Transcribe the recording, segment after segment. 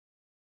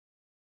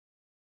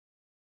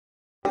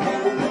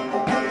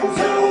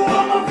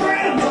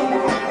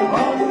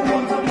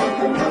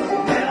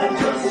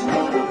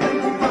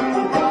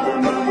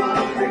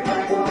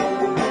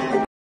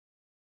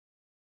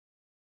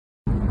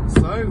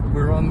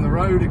on the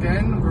road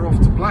again. We're off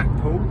to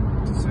Blackpool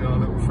to see our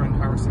little friend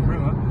Harrison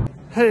Rimmer.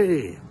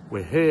 Hey,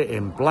 we're here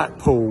in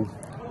Blackpool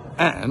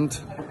and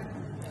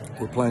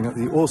we're playing at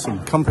the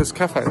awesome Compass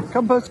Cafe.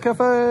 Compass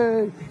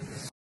Cafe!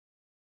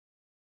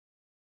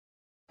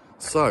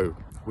 So,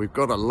 we've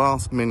got a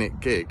last minute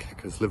gig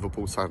because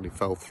Liverpool sadly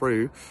fell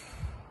through,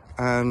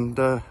 and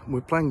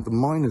we're playing the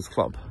Miners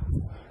Club.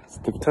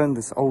 They've turned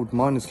this old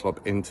Miners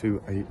Club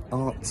into a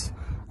arts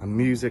and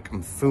music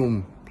and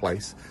film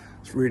place.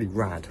 It's really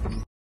rad.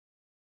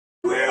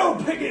 Squeal,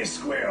 piggy,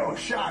 squeal,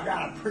 sure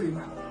got a pretty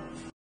mouth.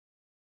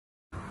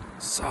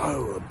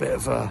 So, a bit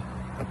of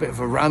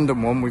a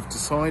random one. We've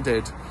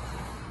decided,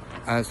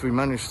 as we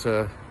managed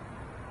to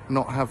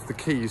not have the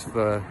keys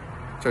for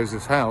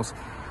Joseph's house,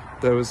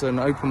 there was an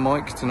open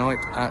mic tonight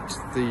at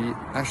the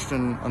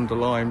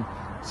Ashton-under-Lyme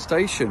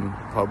Station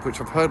pub,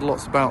 which I've heard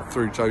lots about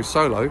through Joe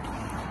Solo.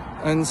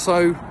 And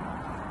so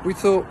we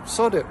thought,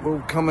 sod it, we'll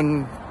come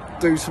and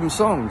do some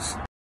songs.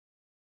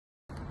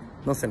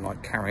 Nothing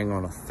like carrying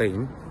on a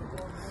theme.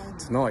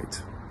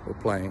 Tonight we're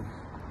playing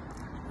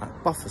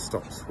at Buffer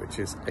Stops, which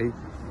is a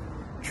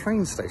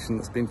train station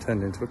that's been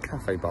turned into a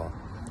cafe bar.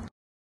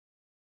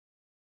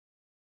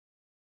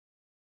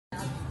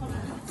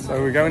 So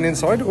we're going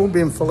inside, all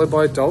being followed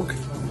by a dog.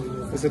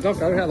 There's a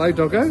doggo. Hello,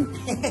 doggo.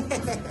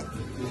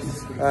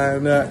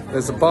 And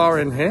there's a bar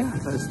in here.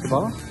 There's the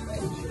bar.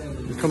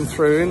 We come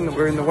through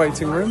we're in the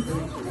waiting room.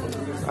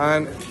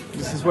 And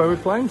this is where we're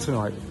playing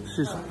tonight. This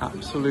is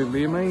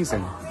absolutely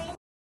amazing.